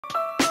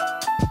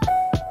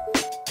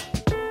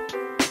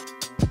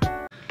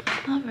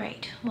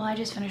Well, I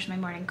just finished my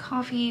morning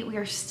coffee. We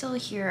are still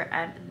here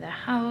at the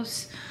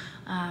house.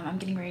 I'm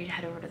getting ready to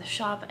head over to the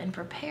shop and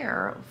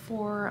prepare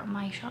for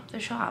my shop the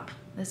shop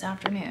this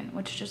afternoon,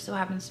 which just so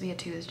happens to be a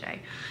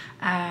Tuesday.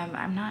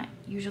 I'm not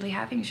usually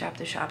having shop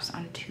the shops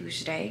on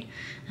Tuesday.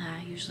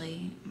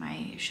 Usually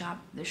my shop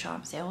the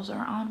shop sales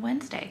are on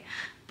Wednesday,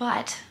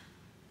 but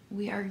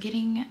we are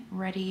getting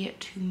ready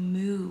to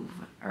move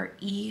our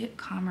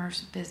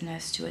e-commerce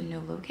business to a new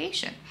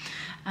location.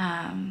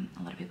 A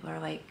lot of people are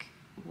like,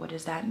 what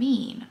does that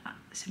mean?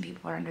 Some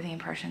people are under the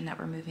impression that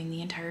we're moving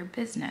the entire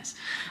business.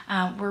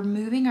 We're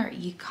moving our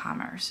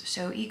e-commerce.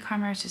 So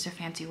e-commerce is a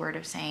fancy word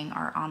of saying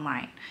our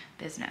online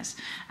business.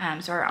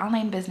 So our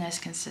online business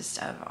consists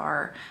of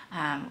our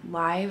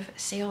live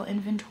sale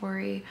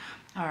inventory,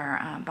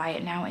 our buy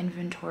it now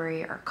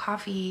inventory, our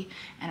coffee,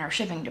 and our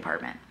shipping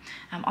department.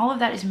 All of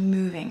that is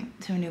moving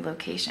to a new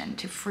location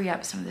to free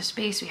up some of the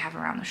space we have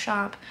around the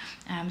shop,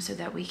 so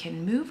that we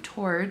can move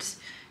towards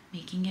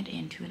making it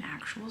into an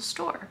actual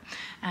store.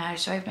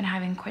 So I've been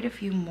having quite a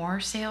few more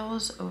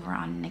sales over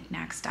on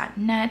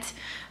knickknacks.net.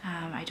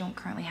 I don't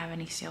currently have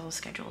any sales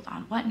scheduled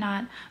on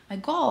Whatnot. My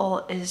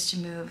goal is to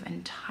move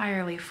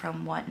entirely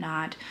from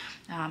Whatnot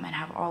and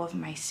have all of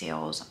my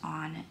sales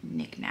on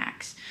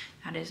Knickknacks.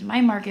 That is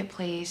my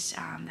marketplace,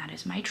 that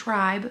is my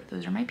tribe,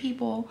 those are my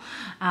people,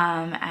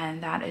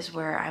 and that is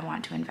where I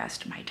want to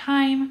invest my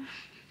time,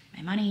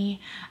 my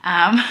money,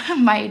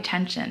 my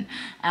attention,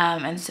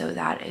 and so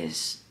that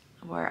is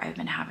where I've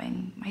been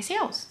having my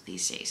sales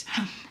these days.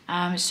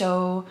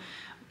 So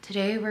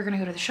today we're gonna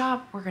go to the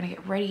shop. We're gonna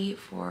get ready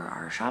for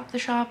our shop the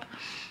shop.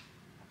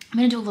 I'm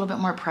gonna do a little bit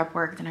more prep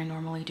work than I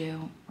normally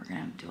do. We're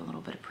gonna do a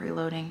little bit of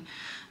preloading.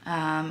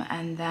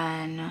 And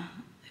then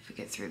if we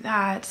get through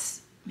that,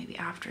 maybe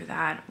after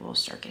that, we'll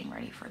start getting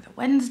ready for the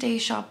Wednesday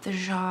shop the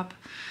shop.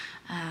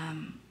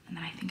 And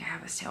then I think I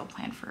have a sale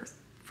plan for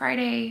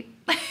Friday.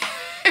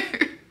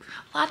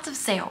 Lots of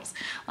sales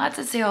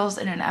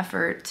in an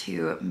effort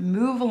to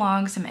move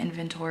along some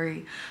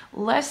inventory,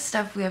 less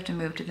stuff we have to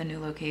move to the new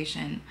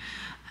location.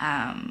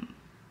 Yeah,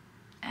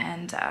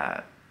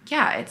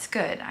 it's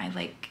good. I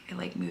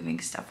like moving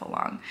stuff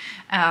along.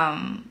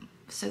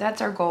 So that's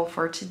our goal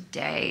for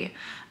today.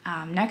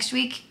 Next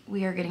week,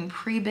 we are getting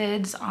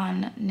pre-bids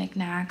on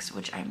Knickknacks,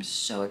 which I'm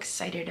so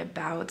excited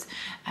about.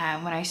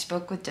 When I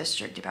spoke with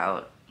District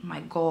about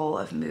my goal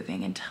of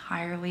moving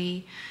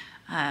entirely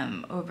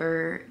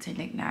over to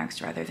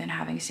Knickknacks rather than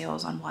having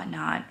sales on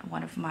Whatnot,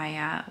 one of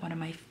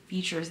my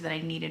features that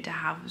I needed to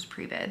have was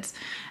pre-bids,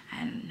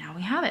 and now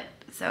we have it.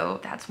 So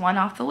that's one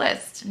off the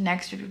list.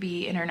 Next would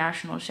be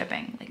international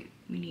shipping. Like,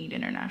 we need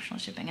international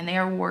shipping, and they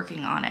are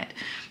working on it.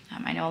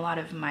 I know a lot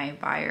of my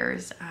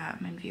buyers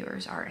and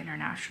viewers are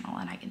international,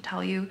 and I can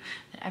tell you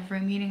that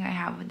every meeting I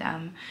have with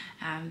them,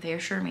 they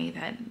assure me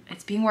that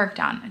it's being worked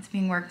on. It's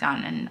being worked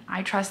on, and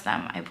I trust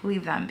them. I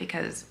believe them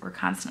because we're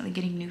constantly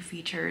getting new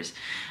features,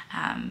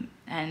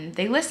 and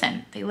they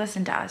listen. They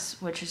listen to us,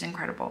 which is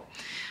incredible.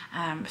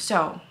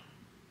 So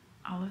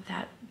all of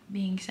that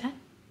being said,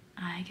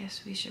 I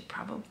guess we should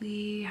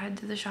probably head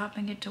to the shop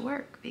and get to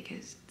work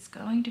because it's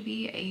going to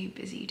be a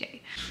busy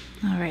day.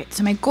 All right,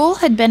 so my goal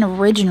had been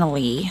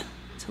originally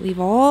to leave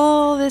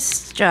all this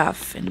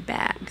stuff in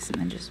bags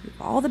and then just move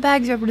all the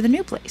bags over to the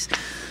new place.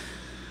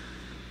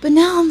 But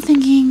now I'm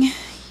thinking,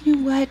 you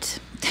know what?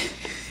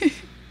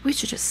 We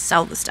should just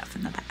sell the stuff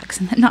in the bags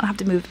and then not have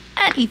to move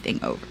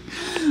anything over.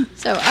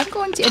 So I'm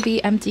going to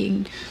be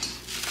emptying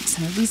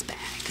some of these bags.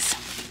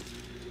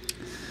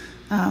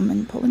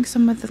 And pulling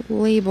some of the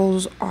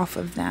labels off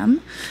of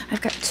them.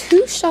 I've got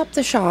 2 shop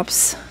the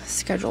shops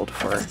scheduled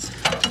for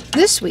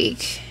this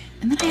week,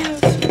 and then I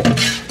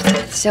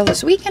have sale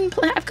this weekend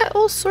planned. I've got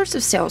all sorts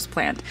of sales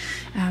planned.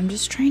 I'm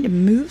just trying to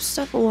move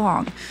stuff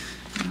along,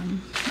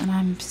 and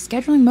I'm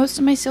scheduling most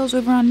of my sales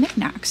over on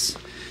Knickknacks.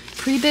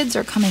 Pre-bids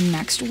are coming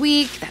next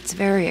week. That's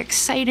very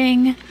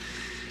exciting.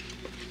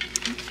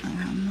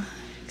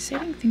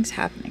 Exciting things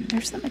happening.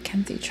 There's the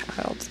Mackenzie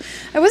Childs.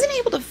 I wasn't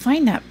able to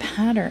find that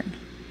pattern.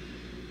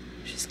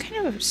 It's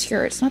kind of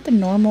obscure. It's not the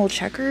normal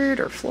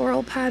checkered or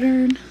floral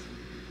pattern.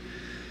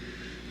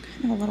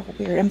 Kind of a little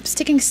weird. I'm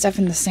sticking stuff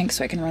in the sink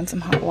so I can run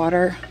some hot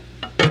water.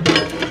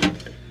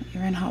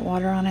 You run hot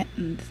water on it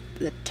and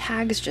the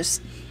tags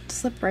just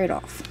slip right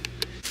off.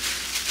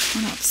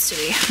 What else do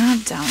we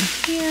have down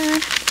here?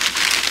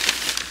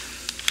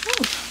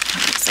 Oh,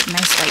 that looks like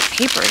nice white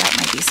paper. That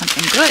might be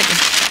something good.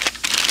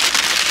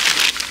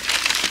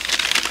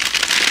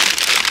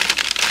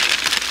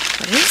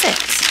 What is it?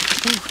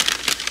 Ooh.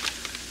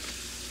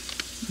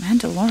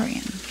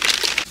 Mandalorian.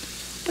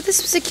 But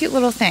this was a cute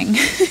little thing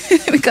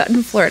we got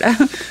in Florida.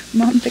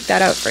 Mom picked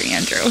that out for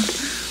Andrew.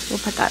 We'll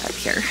put that up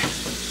here.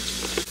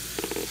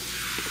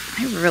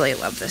 I really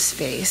love this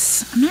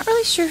vase. I'm not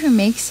really sure who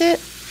makes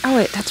it. Oh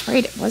wait, that's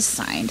right, it was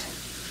signed.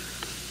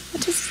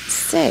 What does it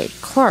say?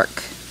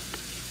 Clark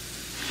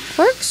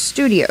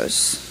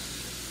Studios.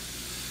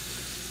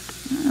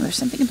 Oh, there's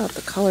something about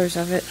the colors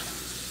of it.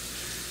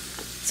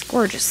 It's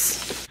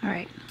gorgeous. All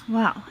right.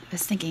 Wow, I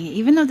was thinking,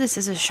 even though this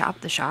is a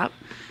shop the shop,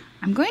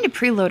 I'm going to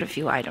preload a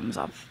few items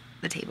off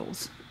the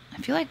tables. I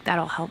feel like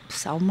that'll help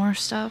sell more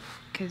stuff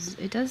because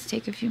it does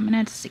take a few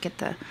minutes to get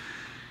the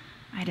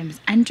items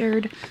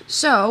entered.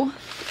 So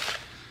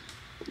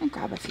I'm gonna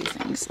grab a few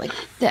things like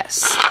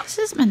this. This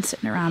has been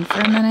sitting around for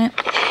a minute.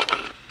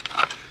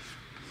 I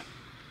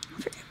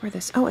forget where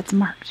this, oh, it's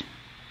marked.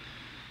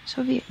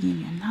 Soviet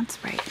Union,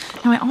 that's right.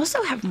 Now I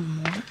also have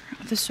more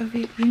of the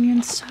Soviet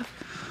Union stuff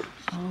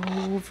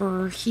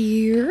over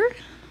here.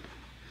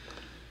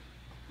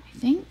 I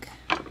think.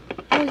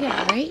 Oh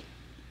yeah, right?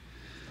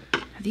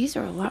 These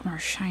are a lot more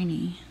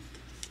shiny.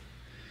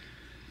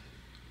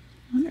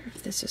 I wonder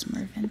if this is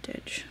more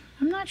vintage.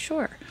 I'm not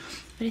sure,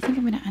 but I think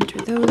I'm gonna enter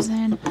those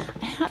in.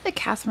 I have the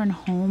Catherine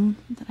Home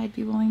that I'd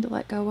be willing to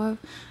let go of.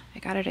 I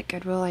got it at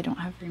Goodwill. I don't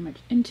have very much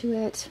into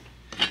it.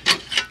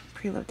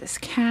 Preload this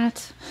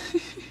cat.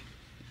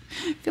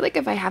 I feel like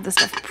if I have the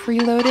stuff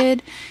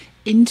preloaded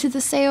into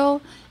the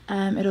sale,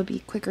 it'll be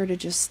quicker to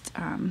just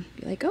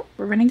be like, oh,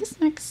 we're running this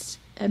next,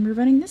 and we're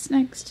running this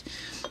next.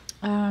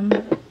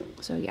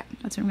 So yeah,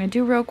 that's what I'm gonna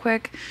do real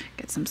quick.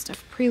 Get some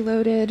stuff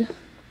preloaded.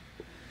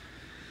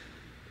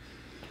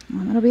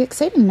 It'll be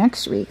exciting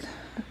next week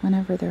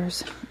whenever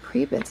there's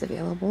pre-bids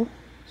available,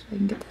 so I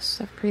can get this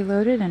stuff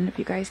preloaded. And if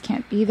you guys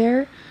can't be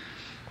there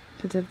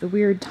because of the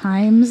weird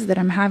times that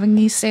I'm having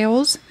these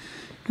sales,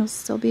 you'll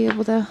still be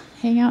able to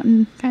hang out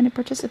and kind of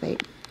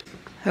participate.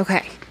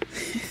 Okay,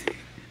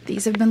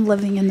 these have been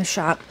living in the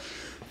shop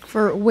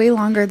for way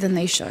longer than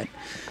they should.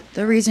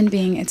 The reason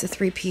being it's a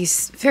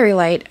 3-piece, very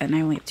light, and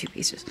I only have 2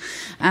 pieces.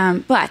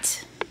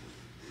 But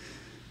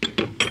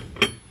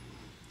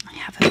I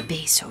have a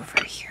base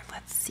over here.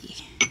 Let's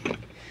see.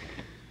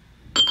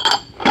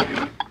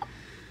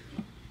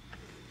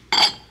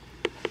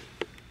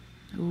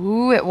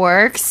 Ooh, it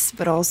works,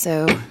 but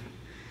also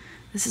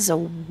this is a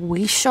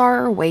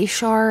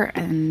Wayshar,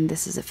 and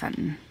this is a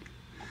Fenton.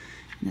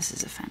 And this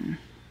is a Fenton.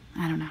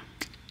 I don't know.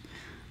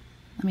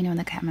 Let me know in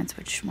the comments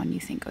which one you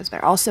think goes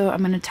better. Also, I'm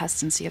going to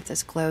test and see if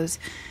this glows,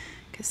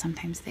 because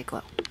sometimes they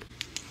glow.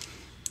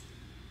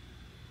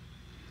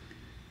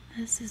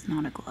 This is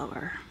not a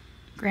glower.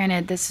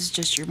 Granted, this is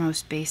just your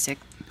most basic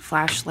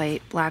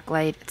flashlight, black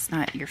light. It's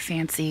not your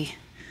fancy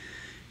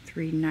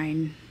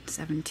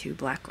 3972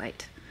 black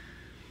light.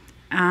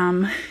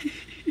 I'm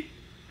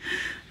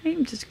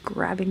just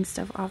grabbing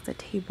stuff off the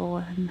table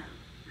and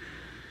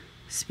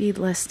speed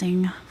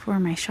listing for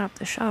my shop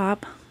to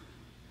shop.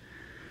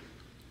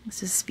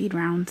 This is speed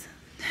round.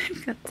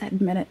 I've got 10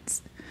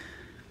 minutes.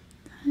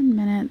 10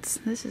 minutes.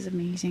 This is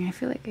amazing. I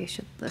feel like I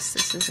should list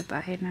this as a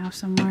buy now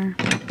somewhere.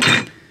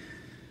 I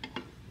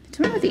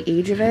don't know the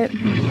age of it.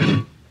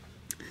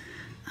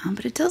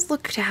 But it does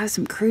look to have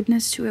some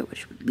crudeness to it,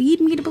 which would lead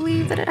me to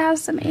believe that it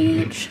has some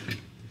age.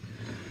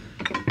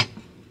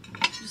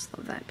 Just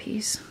love that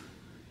piece.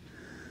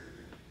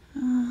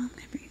 I'm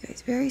going to bring you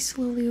guys very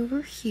slowly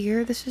over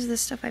here. This is the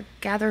stuff I've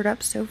gathered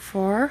up so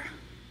far.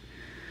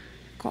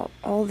 Got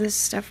all this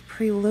stuff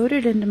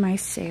preloaded into my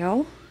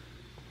sale.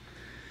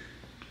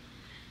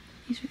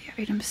 These are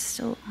the items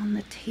still on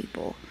the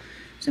table.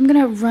 So I'm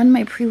gonna run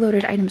my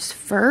preloaded items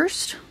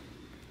first,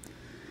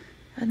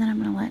 and then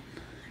I'm gonna let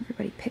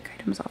everybody pick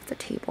items off the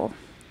table.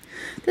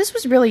 This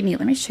was really neat.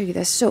 Let me show you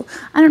this. So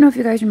I don't know if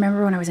you guys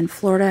remember when I was in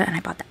Florida and I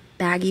bought that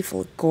baggie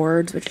full of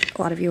gourds, which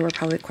a lot of you were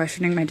probably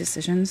questioning my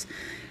decisions.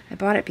 I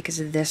bought it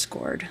because of this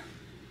gourd,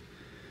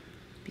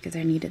 because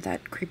I needed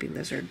that creepy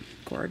lizard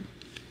gourd.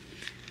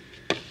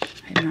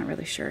 I'm not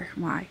really sure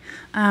why.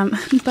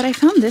 But I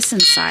found this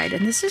inside,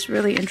 and this is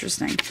really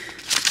interesting.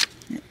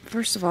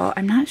 First of all,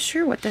 I'm not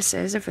sure what this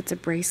is, if it's a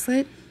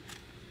bracelet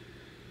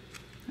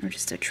or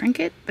just a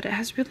trinket, but it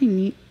has really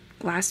neat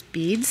glass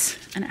beads,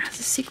 and it has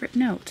a secret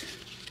note.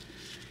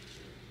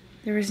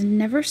 There is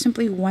never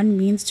simply one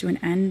means to an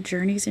end.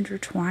 Journeys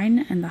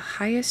intertwine, and the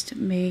highest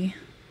may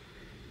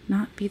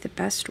not be the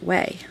best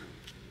way.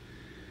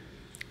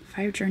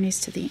 5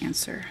 journeys to the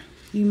answer.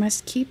 You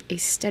must keep a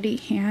steady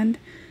hand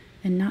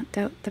and not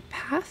doubt the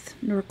path,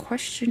 nor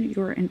question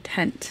your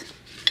intent.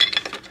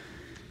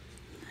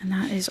 And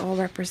that is all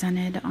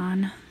represented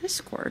on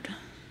this cord.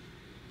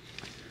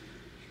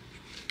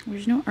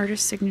 There's no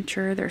artist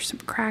signature. There's some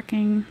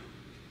cracking.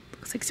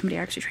 Looks like somebody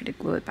actually tried to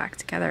glue it back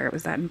together. It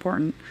was that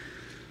important.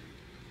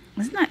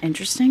 Isn't that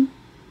interesting?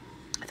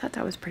 I thought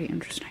that was pretty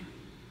interesting.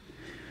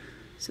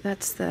 So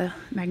that's the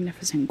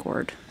magnificent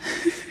gourd.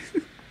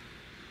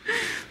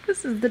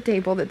 This is the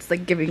table that's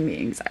like giving me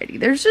anxiety.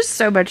 There's just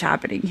so much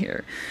happening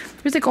here.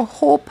 There's like a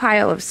whole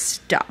pile of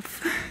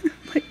stuff.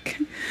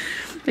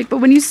 But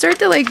when you start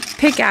to like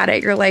pick at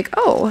it, you're like,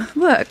 oh,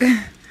 look.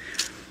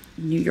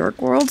 New York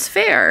World's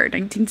Fair,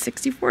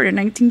 1964 to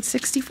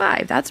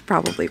 1965. That's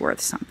probably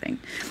worth something.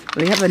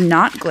 We have a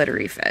not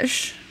glittery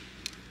fish.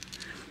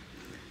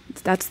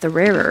 That's the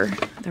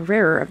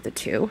rarer of the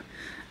two.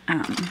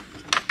 A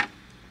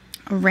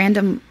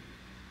random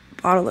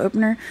bottle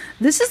opener.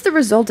 This is the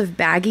result of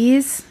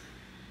baggies.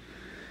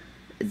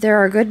 There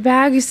are good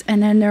bags,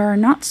 and then there are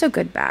not so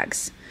good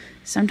bags.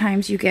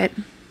 Sometimes you get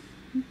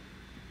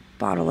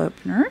bottle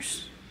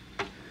openers,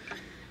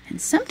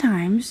 and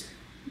sometimes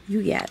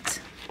you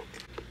get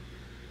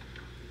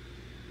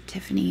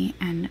Tiffany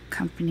and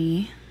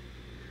Company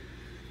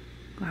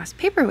glass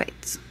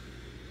paperweights.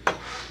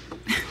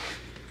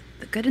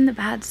 The good and the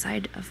bad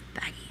side of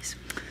baggies.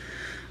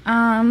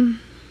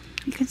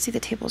 You can see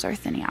the tables are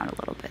thinning out a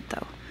little bit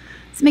though.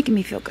 It's making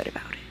me feel good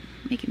about it.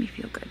 Making me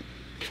feel good.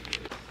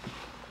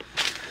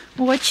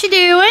 What you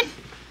doing?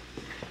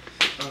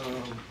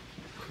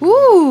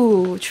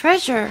 Ooh,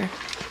 treasure.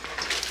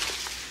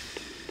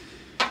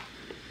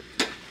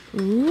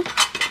 Ooh.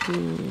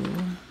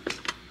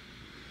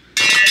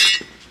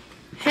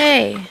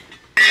 Hey.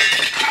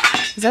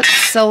 Is that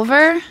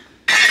silver?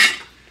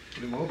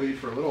 It will be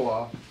for a little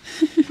while.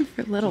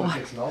 For a little while.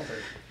 It's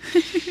melted.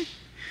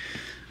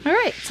 All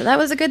right, so that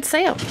was a good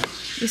sale.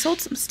 We sold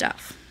some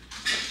stuff.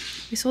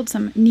 We sold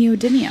some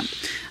neodymium.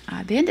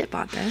 Bandit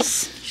bought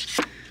this.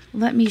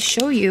 Let me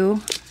show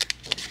you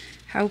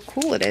how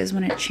cool it is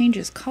when it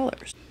changes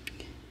colors.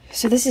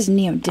 So this is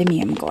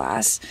neodymium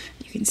glass.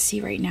 You can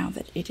see right now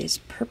that it is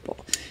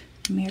purple.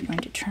 And we are going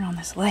to turn on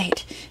this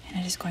light,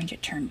 and it is going to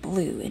turn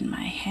blue in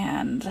my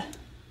hand. Isn't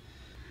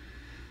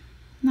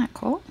that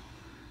cool?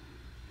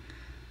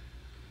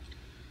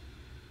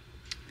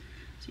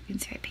 So you can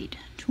see I paid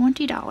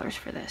 $20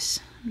 for this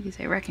because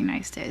I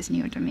recognized it as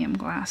neodymium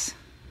glass.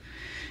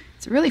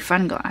 It's a really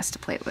fun glass to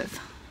play with.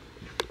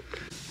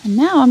 And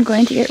now I'm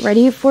going to get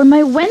ready for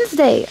my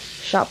Wednesday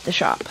shop the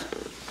shop.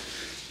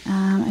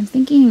 I'm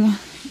thinking a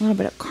little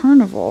bit of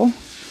carnival.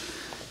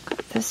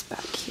 Got this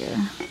back here.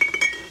 I'm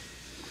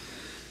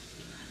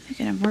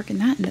thinking I'm working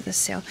that into the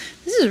sale.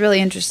 This is really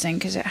interesting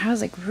because it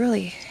has like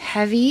really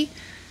heavy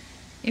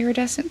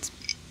iridescence.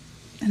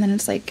 And then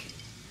it's like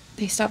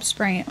they stopped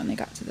spraying it when they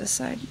got to this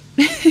side.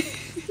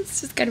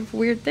 It's just kind of a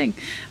weird thing.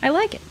 I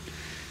like it.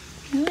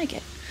 I like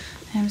it.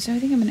 So I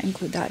think I'm going to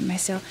include that in my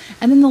sale.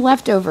 And then the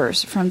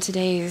leftovers from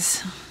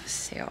today's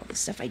sale, the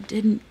stuff I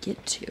didn't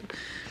get to,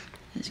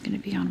 is going to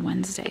be on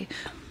Wednesday.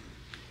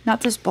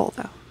 Not this bowl,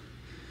 though.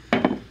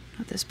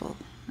 Not this bowl.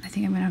 I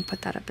think I'm going to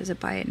put that up as a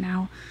buy it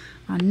now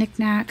on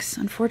knickknacks.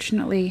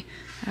 Unfortunately,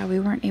 we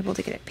weren't able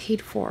to get it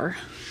paid for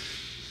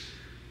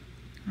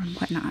and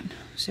whatnot.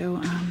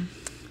 So I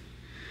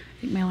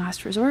think my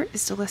last resort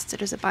is still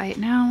listed as a buy it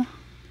now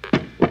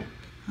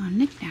on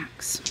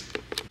knickknacks.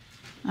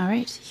 All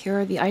right, here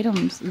are the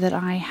items that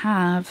I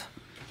have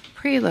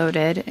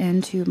preloaded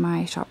into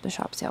my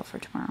shop-to-shop sale for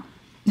tomorrow.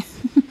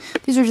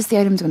 These are just the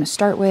items I'm going to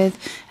start with,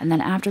 and then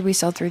after we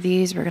sell through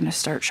these, we're going to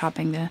start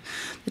shopping the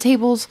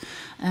tables.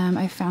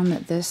 I found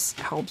that this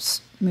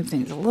helps move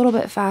things a little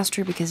bit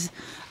faster because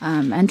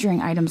entering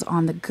items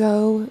on the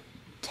go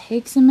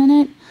takes a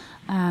minute,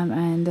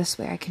 and this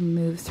way I can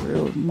move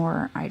through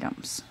more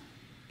items.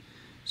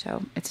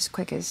 So it's as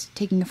quick as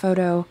taking a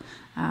photo,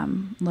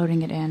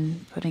 loading it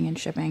in, putting in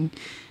shipping,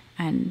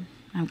 and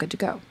I'm good to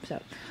go.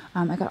 So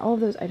I got all of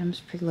those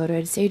items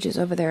preloaded. Sage is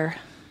over there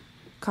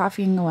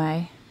coffeeing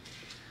away.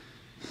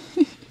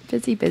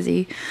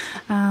 Busy.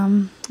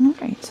 All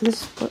right, so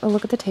this is a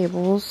look at the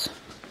tables.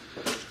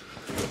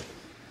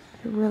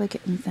 They're really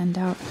getting thinned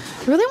out.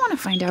 I really want to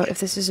find out if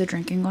this is a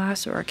drinking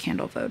glass or a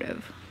candle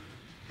votive.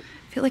 I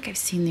feel like I've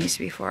seen these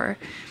before,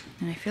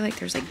 and I feel like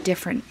there's like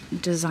different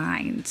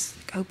designs,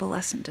 like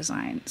opalescent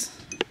designs.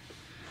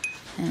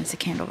 And it's a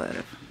candle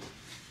votive.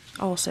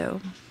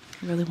 Also,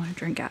 I really want to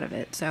drink out of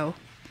it, so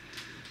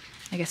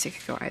I guess it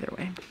could go either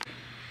way.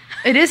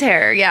 It is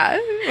hair, yeah.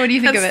 What do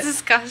you think of it? That's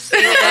disgusting.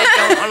 I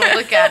don't want to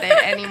look at it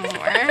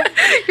anymore.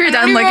 You're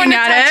done looking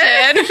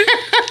at it?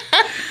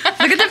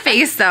 Look at the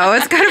face, though.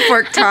 It's got a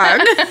forked tongue.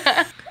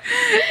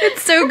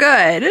 It's so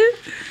good.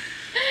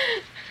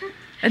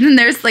 And then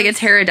there's like a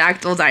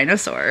pterodactyl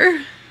dinosaur.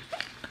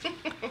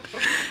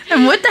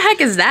 And what the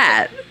heck is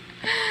that?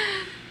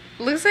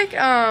 Looks like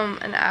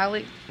an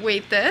alligator.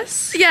 Wait,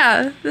 this?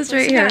 Yeah, this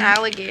right here. An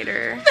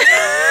alligator.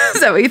 Is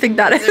that what you think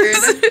that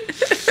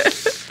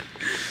is?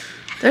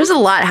 There's a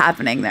lot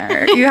happening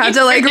there. You have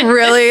to like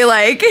really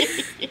like.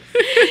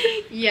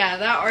 Yeah,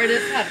 that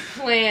artist had a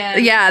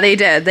plan. Yeah, they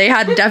did. They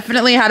had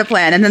definitely had a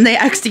plan, and then they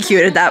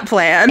executed that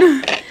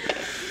plan.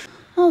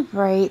 All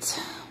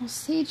right. Well,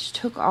 Sage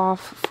took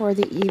off for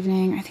the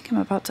evening. I think I'm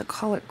about to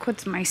call it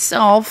quits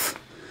myself.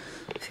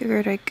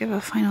 Figured I'd give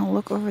a final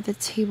look over the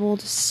table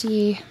to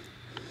see if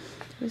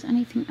there was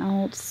anything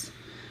else.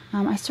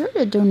 I started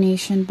a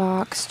donation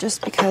box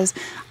just because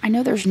I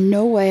know there's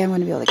no way I'm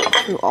going to be able to get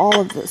through all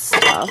of this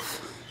stuff.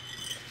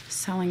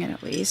 Selling it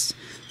at least.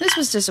 This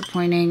was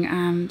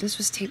disappointing. This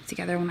was taped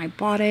together when I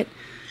bought it.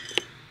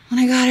 When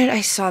I got it,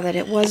 I saw that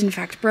it was in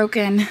fact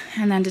broken.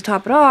 And then to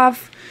top it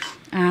off,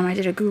 I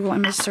did a Google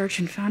image search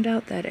and found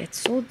out that it's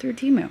sold through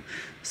Temu.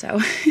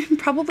 So it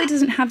probably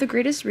doesn't have the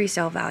greatest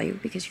resale value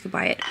because you could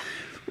buy it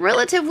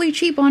relatively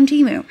cheap on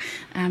Temu.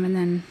 And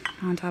then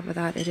on top of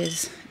that, it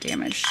is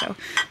damaged. So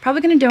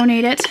probably going to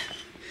donate it.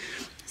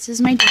 This is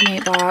my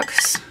donate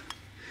box.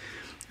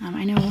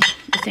 I know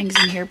the things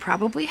in here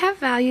probably have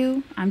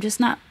value. I'm just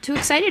not too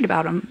excited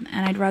about them.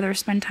 And I'd rather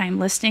spend time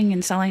listing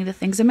and selling the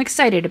things I'm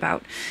excited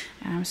about.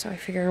 So I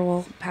figure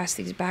we'll pass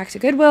these back to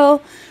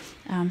Goodwill.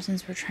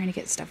 Since we're trying to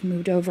get stuff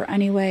moved over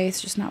anyway, it's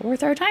just not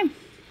worth our time.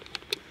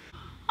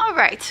 All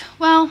right,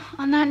 well,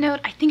 on that note,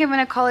 I think I'm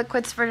gonna call it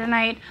quits for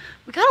tonight.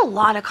 We got a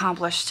lot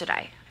accomplished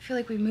today. I feel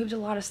like we moved a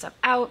lot of stuff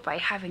out by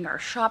having our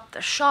shop the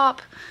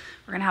shop.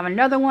 We're gonna have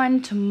another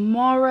one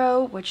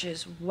tomorrow, which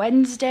is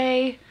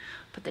Wednesday.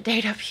 Put the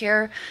date up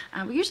here.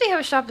 We usually have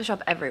a shop the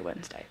shop every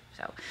Wednesday,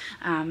 so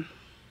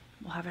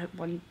we'll have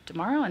one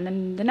tomorrow and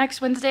then the next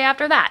Wednesday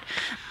after that.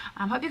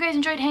 Hope you guys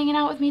enjoyed hanging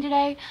out with me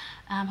today.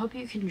 Hope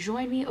you can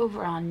join me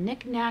over on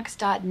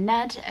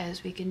knickknacks.net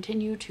as we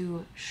continue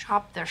to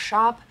shop the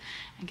shop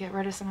and get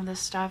rid of some of this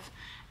stuff.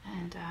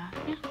 And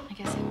yeah, I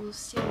guess I will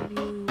see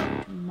you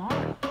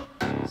tomorrow.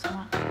 So